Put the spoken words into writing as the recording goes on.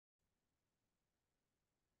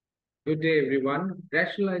Good day, everyone.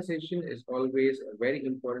 Rationalization is always a very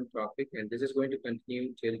important topic, and this is going to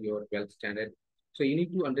continue till your 12th standard. So you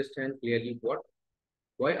need to understand clearly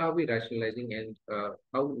why are we rationalizing, and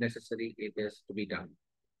how necessary it is to be done.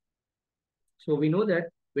 So we know that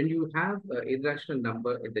when you have an irrational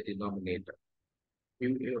number in the denominator,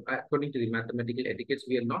 according to the mathematical etiquettes,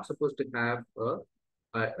 we are not supposed to have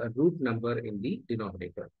a root number in the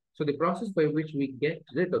denominator. So the process by which we get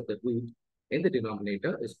rid of the root in the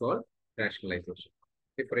denominator is called rationalization.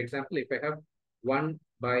 Okay, for example, if I have 1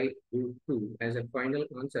 by root 2 as a final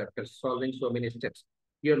answer after solving so many steps,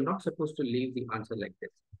 you're not supposed to leave the answer like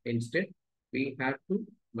this. Instead, we have to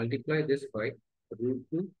multiply this by root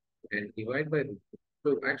 2 and divide by root 2.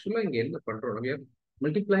 So actually, again, the control, we are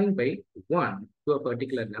multiplying by 1 to a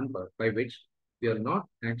particular number by which we are not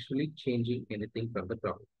actually changing anything from the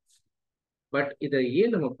problem. But இதை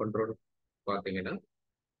ஏன் நம்ம பண்றோம் பார்த்தீங்கன்னா,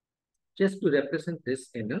 just to represent this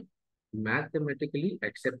in a mathematically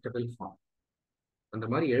acceptable form. அந்த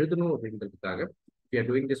மாதிரி எழுதணும் அப்படின்றதுக்காக we are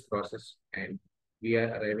doing this process and we are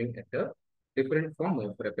arriving at a different form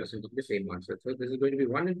of representing the same answer. So this is going to be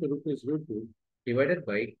 1 into root 2 is root 2 divided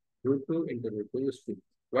by root 2 into root 2 is 2.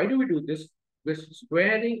 Why do we do this? Because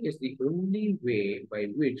squaring is the only way by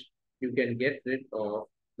which you can get rid of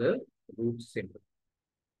the root symbol.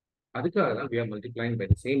 அதுக்காக தான் we are multiplying by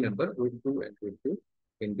the same number root 2 and root 2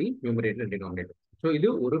 in the numerator and denominator. So இது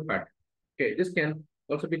ஒரு pattern. Okay, this can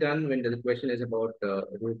also be done when the question is about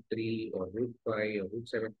root 3 or root 5 or root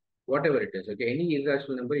 7, whatever it is. Okay, any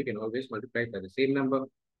irrational number you can always multiply by the same number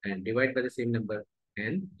and divide by the same number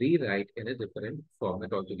and rewrite in a different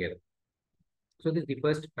format altogether. So this is the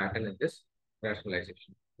first pattern in this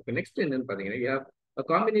rationalization. Okay, next in you have a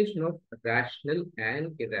combination of rational and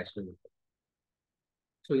irrational number.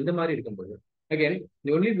 So in the Mari again,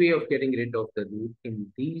 the only way of getting rid of the root in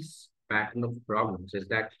these pattern of problems is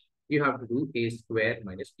that you have to do a square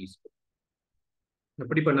minus b square.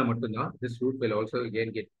 This root will also again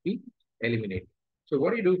get be eliminated. So what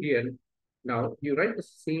do you do here? Now you write the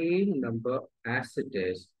same number as it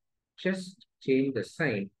is, just change the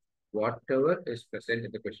sign, whatever is present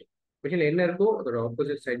in the question. Question the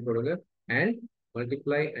opposite sign and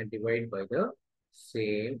multiply and divide by the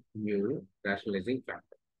same new rationalizing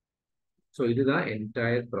factor. So this is the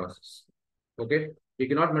entire process. Okay, you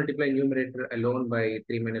cannot multiply numerator alone by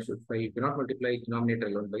 3 minus root 5. You cannot multiply denominator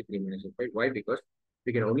alone by 3 minus root 5. Why? Because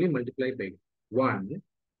we can only multiply by 1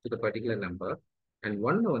 to the particular number and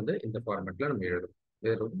 1 in the format.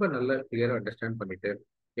 This is clear understand பண்ணிட்டு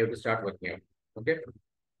you have to start working out. Okay,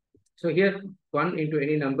 so here 1 into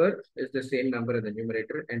any number is the same number in the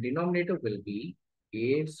numerator and denominator will be a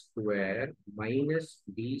square minus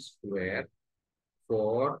b square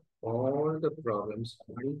for all the problems,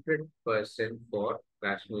 100% for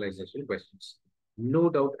rationalization questions. No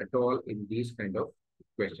doubt at all in these kind of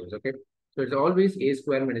questions. Okay, so it's always a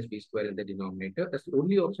square minus b square in the denominator. That's the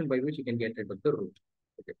only option by which you can get rid of the root.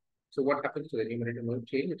 Okay, so what happens to the numerator? No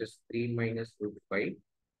change. It is 3 minus root 5.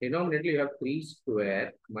 Denominator you have 3 square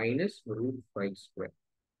minus root 5 square.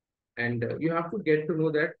 And you have to get to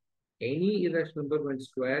know that any irrational number when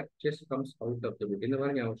square just comes out of the root. In the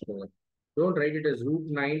one don't write it as root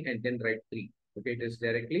 9 and then write 3. Okay, it is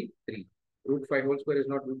directly 3. Root 5 whole square is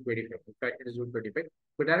not root 25. In fact, it is root 25.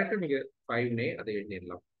 But directly we get 5 ne other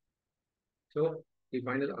So the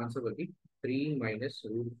final answer will be 3 minus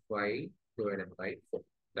root 5 divided by 4.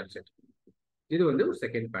 That's it. This is the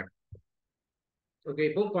second pattern. Okay,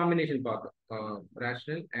 both combination part,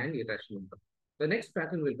 rational and irrational number. The next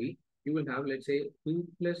pattern will be, you will have, let's say, 2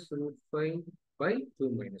 plus root 5 by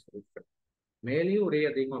 2 minus root 5. மேலேயும் ஒரே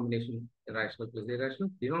அதே combination rational plus irrational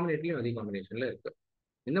டினாமினேட்லயும் அதே காம்பினேஷன்ல இருக்கு.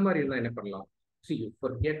 இந்த மாதிரி இருந்தா என்ன பண்ணலாம்? See, you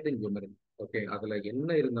forget the numerator. Okay, அதுல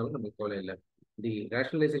என்ன இருந்தாலும் நமக்கு கவலை இல்லை. The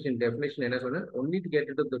rationalization definition என்ன சொன்னா, only to get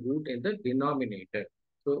rid of the root in the denominator.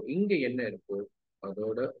 So இங்க என்ன இருக்கோ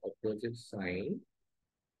அதோட opposite sign,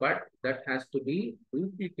 but that has to be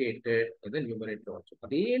duplicated in the numerator also.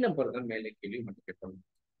 அதே நம்பர் தான் மேலே கீழே மட்டும்.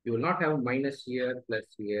 You will not have minus here plus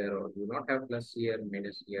here, or you will not have plus here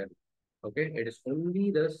minus here. Okay, it is only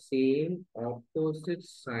the same opposite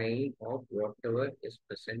sign of whatever is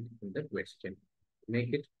present in the question. Make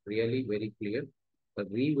it really very clear.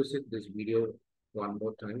 Revisit this video one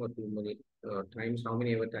more time or too many times, how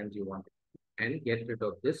many ever times you want, and get rid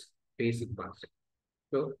of this basic concept.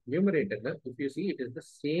 So numerator, if you see, it is the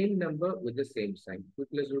same number with the same sign. 2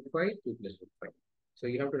 plus root 5, 2 plus root 5. So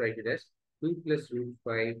you have to write it as 2 plus root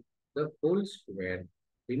 5, the whole square.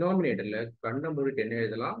 Denominator கண்ண மூடிட்டு என்ன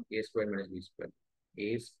எழுதலாம்? A square minus b square. A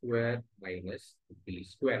square minus b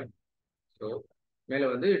square. So மேல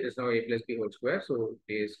it is now a plus b whole square. So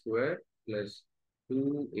a square plus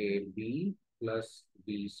 2ab plus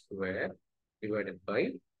b square divided by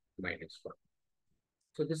minus 1.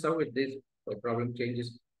 So this is how this problem changes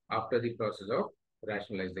after the process of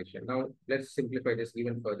rationalization. Now let's simplify this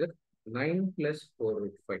even further. 9 plus 4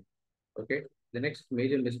 root 5. Okay. The next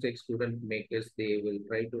major mistake students make is they will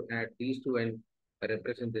try to add these two and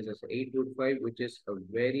represent this as 8 root 5, which is a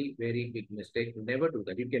very, very big mistake. Never do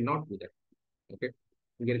that. You cannot do that. Okay.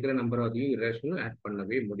 இங்க இருக்கிற number அதையும் irrational add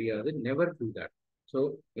பண்ணவே முடியாது. Never do that. So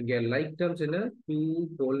இங்க like terms என்ன two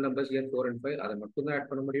whole numbers here 4 and 5 அதை மட்டும் தான் ஆட்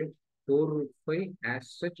பண்ண முடியும். 4 root 5 as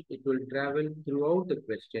such it will travel throughout the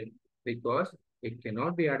question because it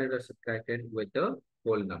cannot be added or subtracted with the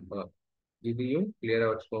whole number. இதையும் clear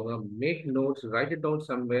ஆ வச்சுக்கோங்க. Make notes, write it down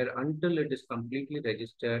somewhere until it is completely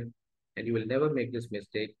registered and you will never make this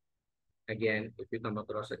mistake again if you come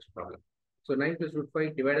across such a problem. So 9 plus root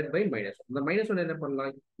 5 divided by minus 1. The minus 1 என்ன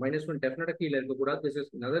பண்ணலாம்? Minus 1 definitely கீழ இருக்கக்கூடாது. This is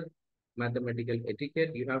another mathematical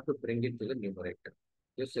etiquette. You have to bring it to the numerator.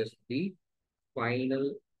 This is the final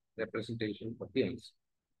representation of the answer.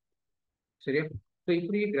 சரியா? So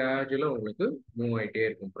இப்படியே gradually உங்களுக்கு move ஆயிட்டே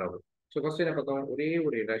இருக்கும் problem. So first என்ன பார்த்தோம்? ஒரே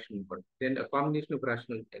ஒரு irrational part. Then a combination of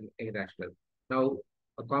rational and irrational. Now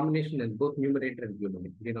a combination in both numerator and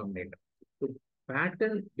denominator. So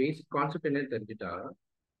pattern based concept என்ன தெரிஞ்சுட்டா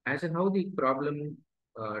as in how the problem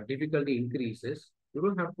difficulty increases, you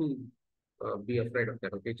don't have to be afraid of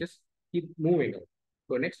that. Okay, just keep moving on.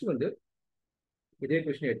 So next one, இதே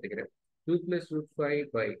question எடுத்துக்கிறேன். 2 plus root 5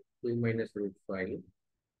 by 2 minus root 5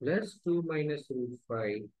 plus 2 minus root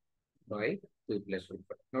 5 by 2 plus root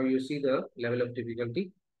 5. Now you see the level of difficulty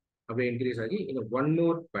அப்படியே increase ஆகி in one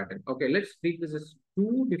more pattern. Okay, let's treat this as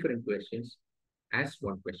two different questions as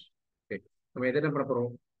one question. Okay, நம்ம எதை பண்ண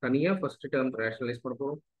போறோம்? தனியா first term rationalize பண்ண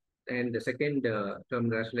போறோம் and the second term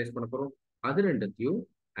rationalize பண்ண போறோம். அது ரெண்டுத்தையும்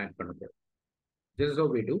add பண்ண போறோம். This is how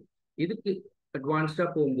we do. இதுக்கு advanced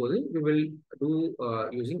போகும்போது we will do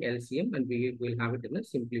using LCM and we will have it in a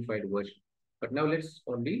simplified version. But now let's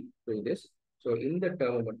only do this. So in the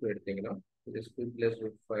term மட்டும் எடுத்தீங்கன்னா this 2 plus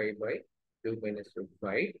root 5 by 2 minus root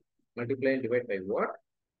 5 multiply and divide by what?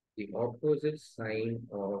 The opposite sign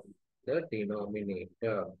of the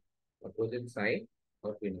denominator. Opposite sign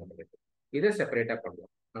of denominator. Either separate up.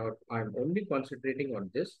 Now I'm only concentrating on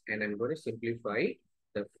this and I'm going to simplify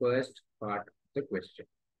the first part of the question.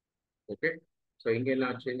 Okay. So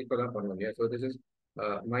so this is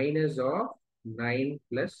minus of 9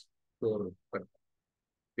 plus 4. But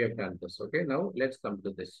we have done this. Okay. Now let's come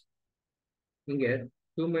to this. Here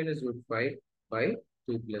 2 minus root 5 by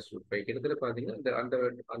 2 plus root 5.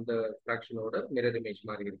 The fraction order mirror image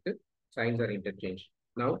signs are interchanged.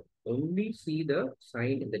 Now only see the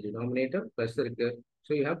sign in the denominator plus the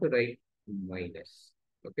so you have to write minus.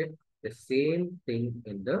 Okay, the same thing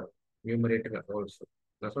in the numerator also.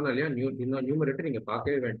 நான் சொன்னேன் இல்லையா numerator நீங்க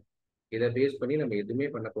பார்க்கவே வேண்டாம். இதை base பண்ணி நம்ம எதுவுமே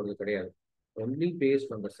பண்ண போறது கிடையாது. Only based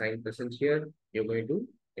on the sign present here, you're going to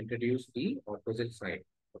introduce the opposite sign.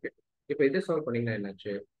 Okay, இப்போ இதை சால்வ் பண்ணீங்கன்னா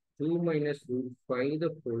என்னாச்சு? 2 minus root 5 the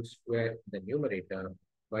whole square in the numerator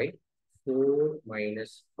by 4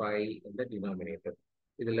 minus 5 in the denominator.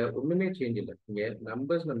 இதுல ஒண்ணுமே சேஞ்ச் இல்லை. இங்க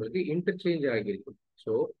நம்பர்ஸ் நம்மளுக்கு interchange ஆகிருக்கு.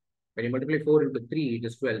 So when you multiply 4 into 3, it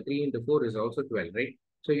is 12. 3 into 4 is also 12, right?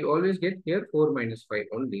 So you always get here 4 minus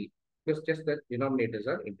 5 only, because just that denominators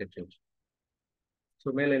are interchanged. So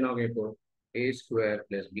மேல என்ன ஆகும் இப்போ? A square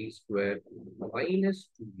plus B square minus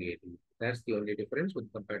 2AB. That's the only difference with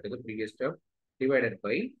compared to the previous term, divided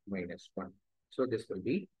by minus 1. So this will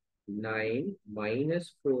be 9 minus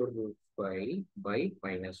 4 root 5 by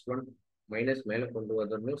minus 1. Minus மேல கொண்டு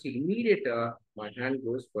வந்தோம்னா see immediately my hand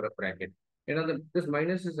goes for a bracket. This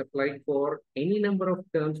minus is applied for any number of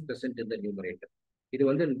terms present in the numerator. இது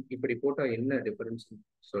வந்து இப்படி போட்டா என்ன difference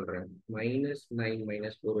சொல்றேன்? minus 9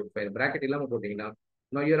 minus 4 root 5 bracket இல்லாம போட்டீங்கன்னா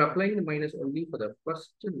now you're applying the minus only for the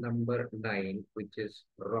first number 9, which is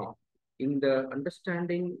wrong. In the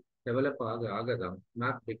understanding develop ஆக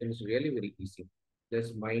math becomes really very easy. This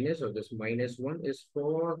minus or this minus 1 is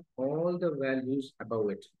for all the values above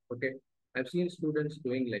it. Okay, I've seen students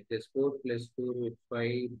doing like this 4 plus 2 root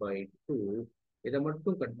 5 by 2. இதை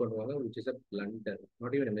மட்டும் cut பண்ணுவாங்க, which is a blunder,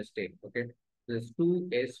 not even a mistake. Okay, this 2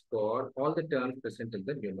 is for all the terms present in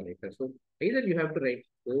the numerator. So either you have to write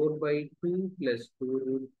 4 by 2 plus 2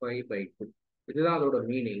 root 5 by 2. இதுதான் அதோட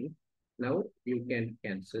meaning. Now you can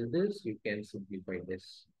cancel this, you can simplify this.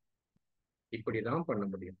 இப்படிதான் பண்ண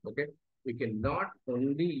முடியும். Okay, we cannot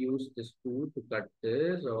only use this 2 to cut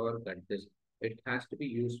this or cut this. It has to be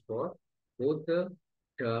used for both the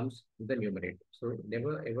terms in the numerator. So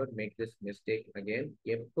never ever make this mistake again.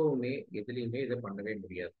 எப்பவுமே எதுலையுமே இதை பண்ணவே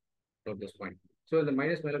முடியாது. Note this point. So the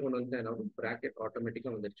minus மேல கொண்டு வந்து bracket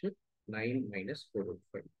automatically வந்துருச்சு. 9 minus 4 root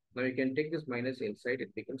 5. Now you can take this minus inside,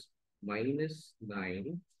 it becomes minus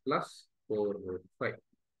 9 plus 4 root 5.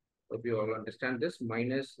 Hope you all understand this.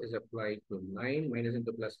 Minus is applied to 9, minus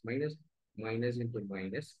into plus minus, minus into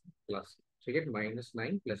minus plus. So you get minus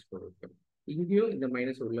 9 plus 4 root 5. In the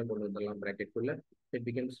minus bracket, it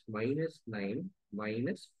becomes minus 9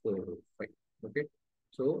 minus 4 root 5. Okay.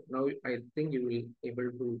 So now I think you will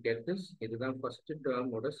able to get this. It is the first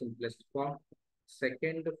term order simplest form,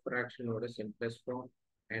 second fraction order simplest form,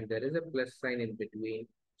 and there is a plus sign in between.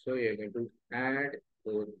 So you're going to add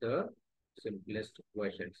both the simplest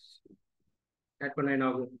versions. Add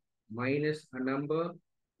now minus a number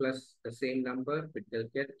plus the same number, which will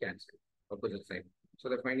get cancelled, opposite side. So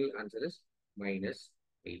the final answer is minus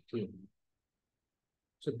 18.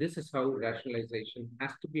 So this is how rationalization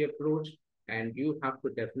has to be approached, and you have to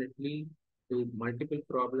definitely do multiple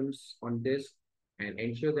problems on this and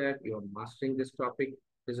ensure that you're mastering this topic.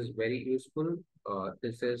 This is very useful.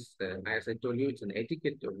 This is, as I told you, it's an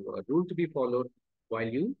etiquette rule to be followed while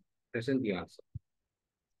you present the answer.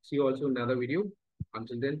 See you also in another video.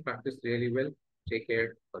 Until then, practice really well. Take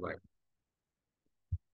care. Bye-bye.